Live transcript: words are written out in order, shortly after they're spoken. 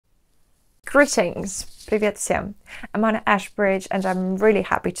Greetings! Привет всем! I'm Anna Ashbridge and I'm really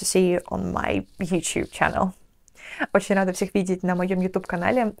happy to see you on my YouTube channel. Очень рада всех видеть на моем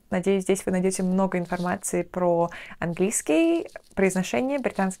YouTube-канале. Надеюсь, здесь вы найдете много информации про английский, произношение,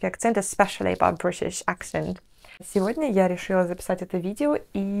 британский акцент, especially about British accent. Сегодня я решила записать это видео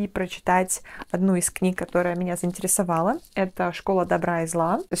и прочитать одну из книг, которая меня заинтересовала. Это «Школа, добра и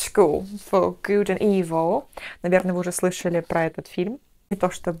зла». School for Good and Evil. Наверное, вы уже слышали про этот фильм. Не то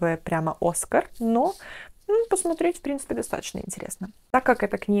чтобы прямо Оскар, но посмотреть, в принципе, достаточно интересно. Так как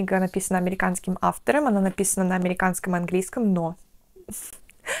эта книга написана американским автором, она написана на американском и английском, но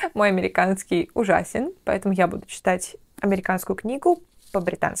мой американский ужасен, поэтому я буду читать американскую книгу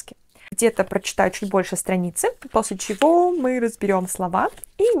по-британски. Где-то прочитаю чуть больше страницы, после чего мы разберем слова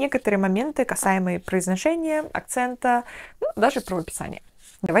и некоторые моменты, касаемые произношения, акцента, даже правописания.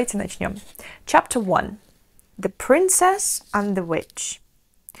 Давайте начнем. Chapter 1. The Princess and the Witch.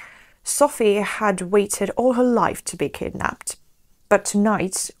 Sophie had waited all her life to be kidnapped, but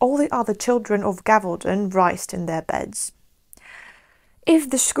tonight all the other children of Gavaldon writhed in their beds. If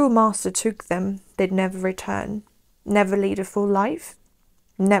the schoolmaster took them, they'd never return, never lead a full life,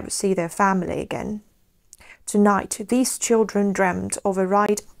 never see their family again. Tonight these children dreamt of a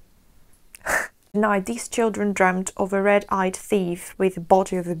red-eyed thief with the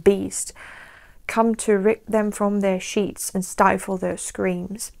body of a beast, come to rip them from their sheets and stifle their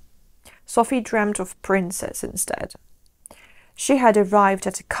screams. Sophie dreamt of Princess instead. She had arrived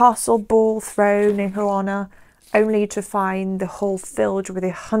at a castle ball thrown in her honour, only to find the hall filled with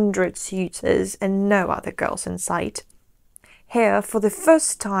 100 suitors and no other girls in sight. Here, for the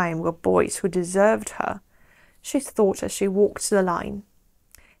first time, were boys who deserved her, she thought as she walked the line.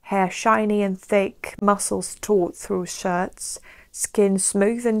 Hair shiny and thick, muscles taut through shirts, skin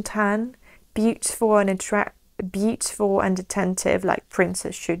smooth and tan, beautiful and attentive like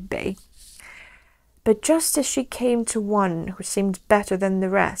Princess should be. But just as she came to one who seemed better than the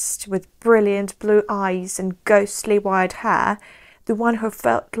rest, with brilliant blue eyes and ghostly white hair, the one who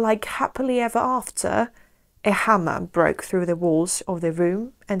felt like happily ever after, a hammer broke through the walls of the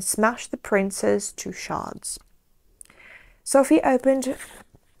room and smashed the princess to shards. Sophie's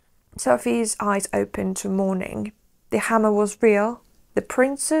eyes opened to morning. The hammer was real, the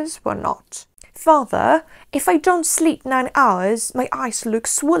princess were not. Father, if I don't sleep 9 hours, my eyes look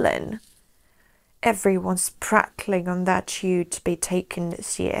swollen. Everyone's prattling on that due to be taken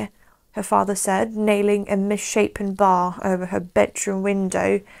this year, her father said, nailing a misshapen bar over her bedroom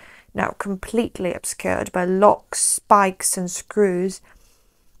window, now completely obscured by locks, spikes and screws.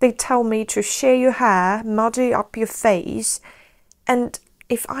 They tell me to shear your hair, muddy up your face, and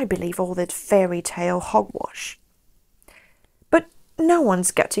if I believe all that fairy tale hogwash. But no one's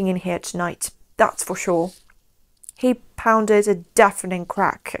getting in here tonight, that's for sure. He pounded a deafening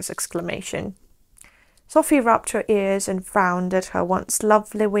crack, his exclamation. Sophie rubbed her ears and frowned at her once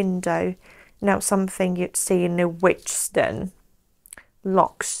lovely window, now something you'd see in a witch's den.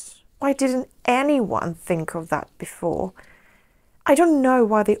 Locks. Why didn't anyone think of that before? I don't know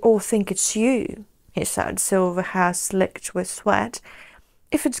why they all think it's you, he said, silver hair slicked with sweat.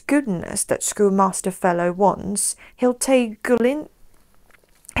 If it's goodness that schoolmaster fellow wants, he'll take Gunilda's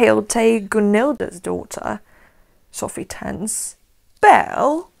daughter. Sophie tense.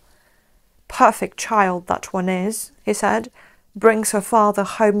 Belle? Perfect child that one is, he said. Brings her father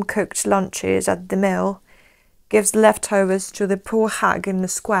home-cooked lunches at the mill. Gives leftovers to the poor hag in the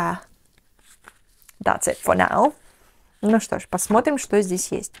square. That's it for now. Ну что ж, посмотрим, что здесь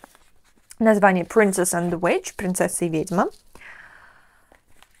есть. Название Princess and the Witch, принцесса и ведьма.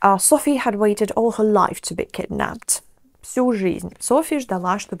 Sophie had waited all her life to be kidnapped. Всю жизнь Софи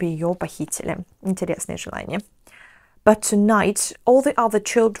ждала, чтобы ее похитили. Интересное желание. But tonight all the other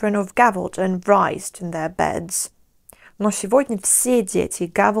children of Gavaldon writhed in their beds. Но сегодня все дети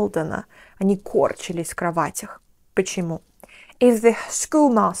Гавалдона, они корчились в кроватях. Почему? If the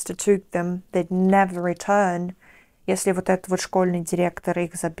schoolmaster took them, they'd never return. Если вот этот вот школьный директор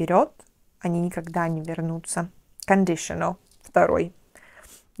их заберет, они никогда не вернутся. Conditional. Второй.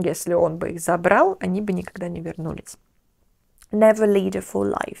 Если он бы их забрал, они бы никогда не вернулись. Never lead a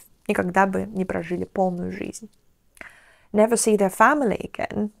full life. Никогда бы не прожили полную жизнь. Never see their family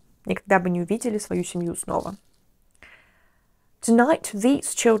again. Никогда бы не увидели свою семью снова. Tonight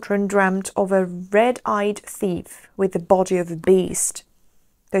these children dreamt of a red-eyed thief with the body of a beast.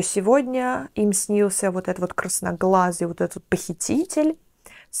 То есть сегодня им снился вот этот вот красноглазый, вот этот похититель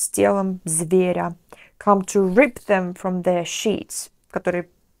с телом зверя. Come to rip them from their sheets. Который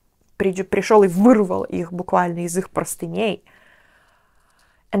пришел и вырвал их буквально из их простыней.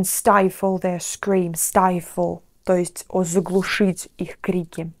 And stifle their screams. Stifle. То есть заглушить их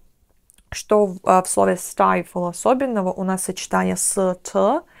крики. что в слове stifle особенного у нас сочетание с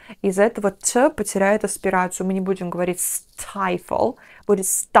т, из-за этого т потеряет аспирацию. Мы не будем говорить stifle, будет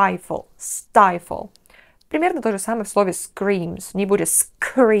stifle, stifle. Примерно то же самое в слове screams. Не будет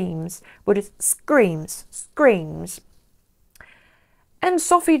screams, будет screams, screams. And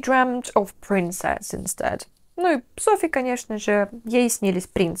Sophie dreamt of princess instead. Ну и Софи, конечно же, ей снились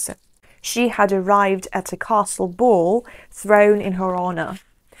принцы. She had arrived at a castle ball thrown in her honor.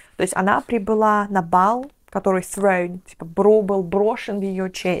 То есть она прибыла на бал, который thrown, типа был брошен в ее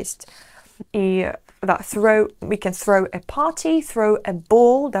честь. И да, we can throw a party, throw a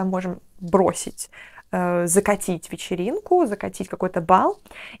ball, да, можем бросить, закатить вечеринку, закатить какой-то бал.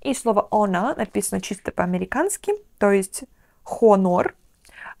 И слово honor написано чисто по-американски, то есть honor.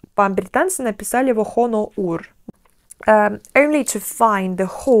 По-британски написали его honor. Only to find the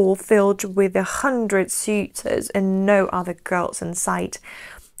hall filled with 100 suitors and no other girls in sight.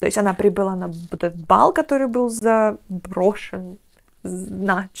 То есть она прибыла на этот бал, который был заброшен,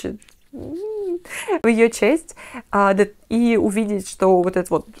 значит, в ее честь, и увидеть, что вот этот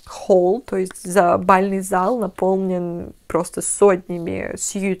вот холл, то есть бальный зал, наполнен просто сотнями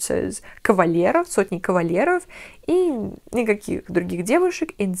suitors, кавалеров, сотней кавалеров, и никаких других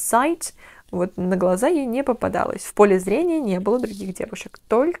девушек in sight, вот на глаза ей не попадалось. В поле зрения не было других девушек,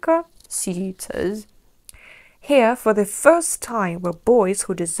 только suitors. Here, for the first time, were boys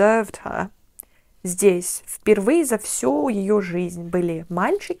who deserved her. Здесь впервые за всю ее жизнь были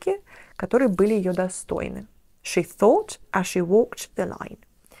мальчики, которые были ее достойны. She thought as she walked the line.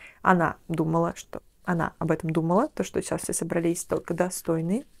 Она об этом думала, то, что сейчас все собрались только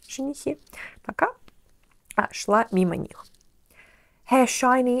достойные женихи, пока шла мимо них. Hair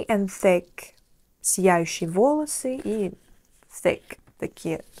shiny and thick. Сияющие волосы и thick,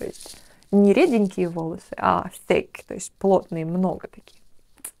 такие, то есть не реденькие волосы, а thick, то есть плотные, много такие,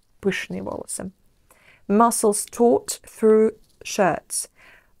 пышные волосы. Muscles taut through shirts.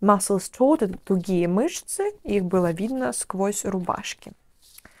 Muscles taut — это тугие мышцы, их было видно сквозь рубашки.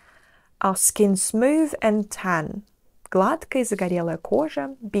 Our skin smooth and tan. Гладкая и загорелая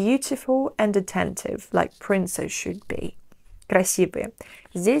кожа. Beautiful and attentive, like princess should be. Красивые.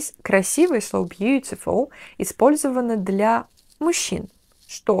 Здесь красивое слово beautiful использовано для мужчин,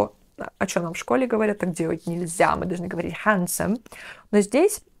 о чем нам в школе говорят, так делать нельзя, мы должны говорить handsome. Но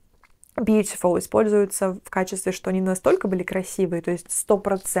здесь beautiful используется в качестве, что они настолько были красивые, то есть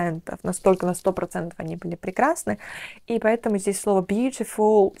 100%, на 100% они были прекрасны, и поэтому здесь слово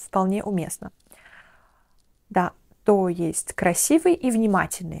beautiful вполне уместно. Да, то есть красивые и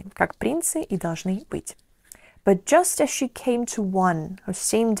внимательные, как принцы и должны быть. But just as she came to one who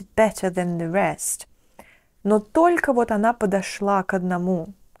seemed better than the rest, но только вот она подошла к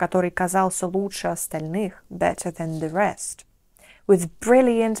одному, который казался лучше остальных, better than the rest, with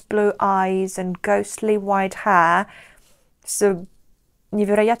brilliant blue eyes and ghostly white hair, с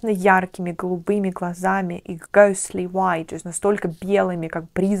невероятно яркими голубыми глазами и ghostly white, то есть настолько белыми, как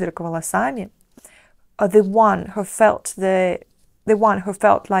призрак, волосами, the one who felt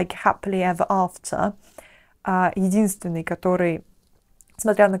like happily ever after, единственный,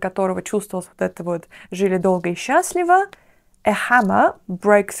 смотря на которого чувствовалось вот это вот «жили долго и счастливо», a hammer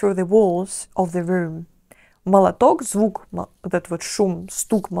broke through the walls of the room. Молоток, звук, вот этот вот шум,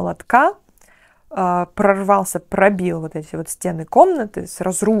 стук молотка пробил вот эти вот стены комнаты,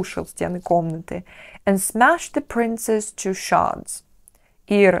 разрушил стены комнаты, and smashed the princess to shards.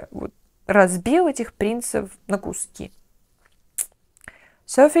 И разбил этих принцев на куски.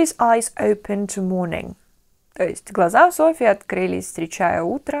 Sophie's eyes opened to morning. То есть глаза Софии открылись, встречая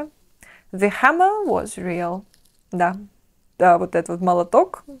утро. The hammer was real. Да, вот этот вот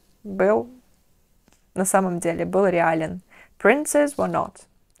молоток был на самом деле, был реален. Princes were not.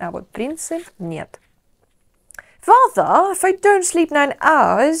 А вот принцы нет. Father, if I don't sleep 9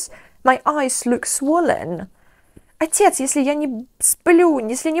 hours, my eyes look swollen. Отец, если я не сплю,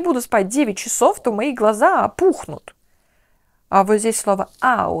 если не буду спать 9 часов, то мои глаза опухнут. А вот здесь слово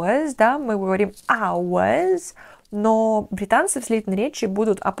hours, да, мы говорим hours, но британцы в слитной речи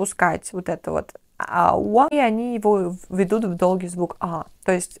будут опускать вот это вот hour, и они его ведут в долгий звук а.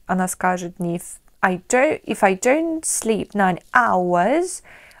 То есть она скажет не if I don't sleep 9 hours,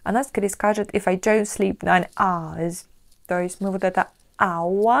 она скорее скажет if I don't sleep 9 hours. То есть мы вот это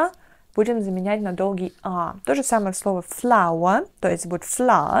hour будем заменять на долгий а. То же самое слово flower, то есть будет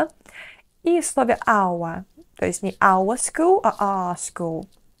flower, и в слове hour. То есть не our school, а our school.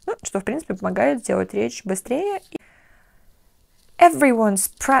 Что, в принципе, помогает сделать речь быстрее. Everyone's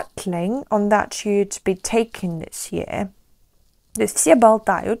prattling on that you're to be taken this year. То есть все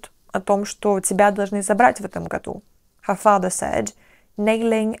болтают о том, что тебя должны забрать в этом году. Her father said,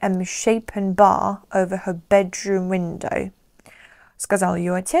 nailing a misshapen bar over her bedroom window. Сказал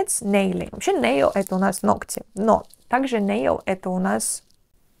ее отец. Nailing. Вообще nail это у нас ногти, но также nail это у нас,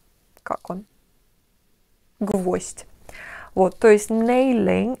 как он? Гвоздь. Вот, то есть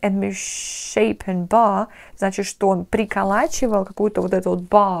nailing a misshapen bar значит, что он приколачивал какую-то вот эту вот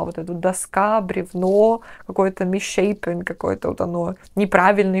bar, вот эту доска, бревно, какое-то misshapen, какое-то вот оно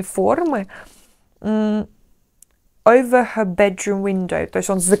неправильной формы, over her bedroom window, то есть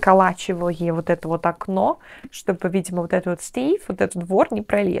он заколачивал ей вот это вот окно, чтобы, видимо, вот этот вот Steve, вот этот двор не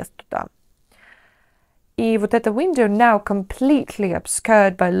пролез туда. И вот это window now completely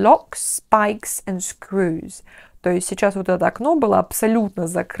obscured by locks, spikes and screws. То есть сейчас вот это окно было абсолютно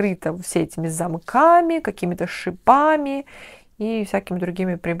закрыто все этими замками, какими-то шипами и всякими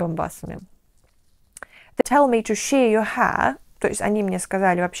другими прибамбасами. They tell me to shear your hair. То есть они мне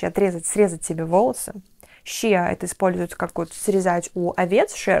сказали вообще отрезать, срезать себе волосы. Shear это используется как вот срезать у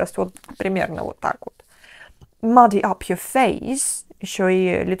овец шерсть, вот примерно вот так вот. Muddy up your face. Еще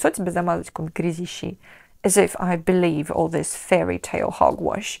и лицо тебе замазать какой-нибудь грязищей. As if I believe all this fairy tale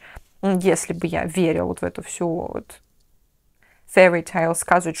hogwash. Если бы я верил вот в эту всю вот fairy tale,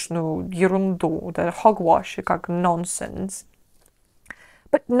 сказочную ерунду, вот это hogwash, как nonsense.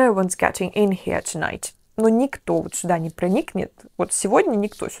 But no one's getting in here tonight. Но никто вот сюда не проникнет. Вот сегодня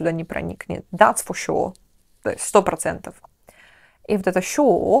никто сюда не проникнет. That's for sure. То есть 100%. И вот это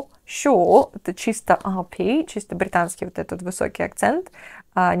sure, это чисто RP, чисто британский вот этот высокий акцент.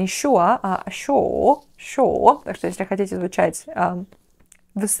 Не sure, а sure. Так что если хотите звучать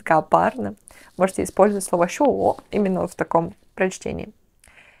высокопарно, можете использовать слово sure именно в таком прочтении.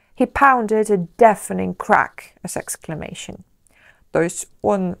 He pounded a deafening crack as exclamation. То есть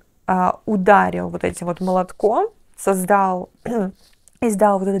он ударил вот этим вот молотком, издал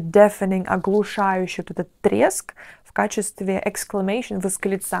вот этот deafening, оглушающий вот этот треск в качестве exclamation,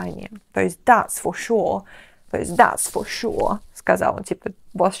 восклицания. То есть that's for sure. То есть that's for sure, сказал он, типа,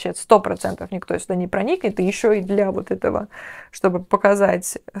 вообще 100% никто сюда не проникнет, и еще и для вот этого, чтобы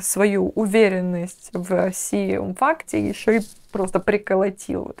показать свою уверенность в сем факте, еще и просто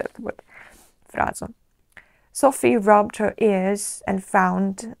приколотил вот эту вот фразу. Sophie rubbed her ears and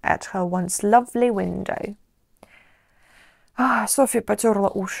frowned at her once lovely window. Софи потерла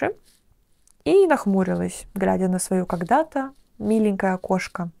уши и нахмурилась, глядя на свою когда-то миленькое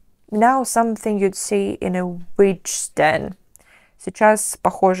окошко. Now something you'd see in a witch's den. Сейчас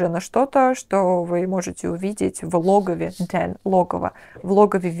похоже на что-то, что вы можете увидеть в логове, den, логово, в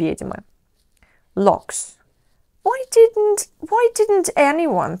логове ведьмы. Locks. Why didn't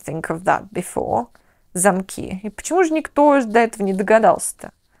anyone think of that before? Замки. И почему же никто до этого не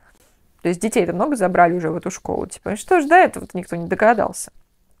догадался-то? То есть детей-то много забрали уже в эту школу. Типа, что же до этого-то никто не догадался?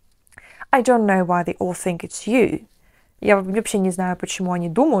 I don't know why they all think it's you. Я вообще не знаю, почему они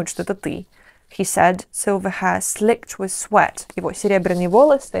думают, что это ты. He said, silver hair slicked with sweat. Его серебряные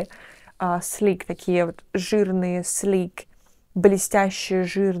волосы, sleek, такие вот жирные, sleek, блестящие,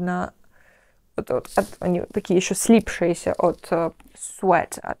 жирно, они такие еще слипшиеся от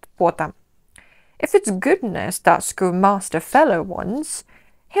sweat, от пота. If it's goodness that schoolmaster fellow wants,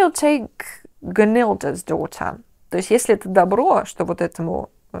 he'll take Gunilda's daughter. То есть, если это добро, что вот этому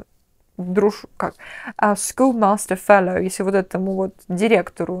schoolmaster fellow, если вот этому вот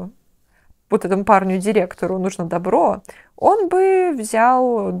директору, вот этому парню-директору нужно добро, он бы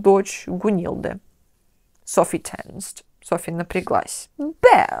взял дочь Гунилды. Софи tensed. Софи напряглась.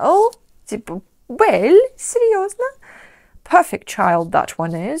 Belle? Типа, Белль? Серьезно? Perfect child that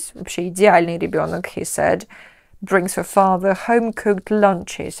one is. Вообще идеальный ребенок, he said. Brings her father home-cooked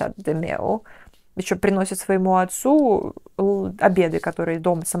lunches at the mill. Еще приносит своему отцу обеды, которые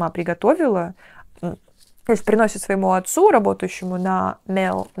дома сама приготовила. То есть приносит своему отцу, работающему на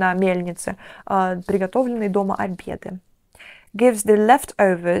мельнице, приготовленные дома обеды. Gives the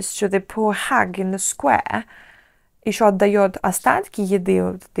leftovers to the poor hag in the square. Еще отдает остатки еды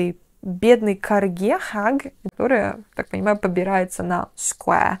вот этой бедной карге, hag, которая, так понимаю, побирается на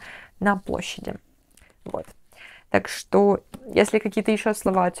square, на площади. Вот. Так что, если какие-то еще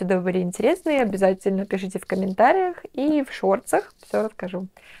слова отсюда были интересные, обязательно пишите в комментариях и в шортсах, все расскажу.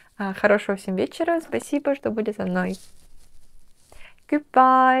 Хорошего всем вечера, спасибо, что были со мной.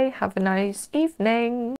 Goodbye, have a nice evening.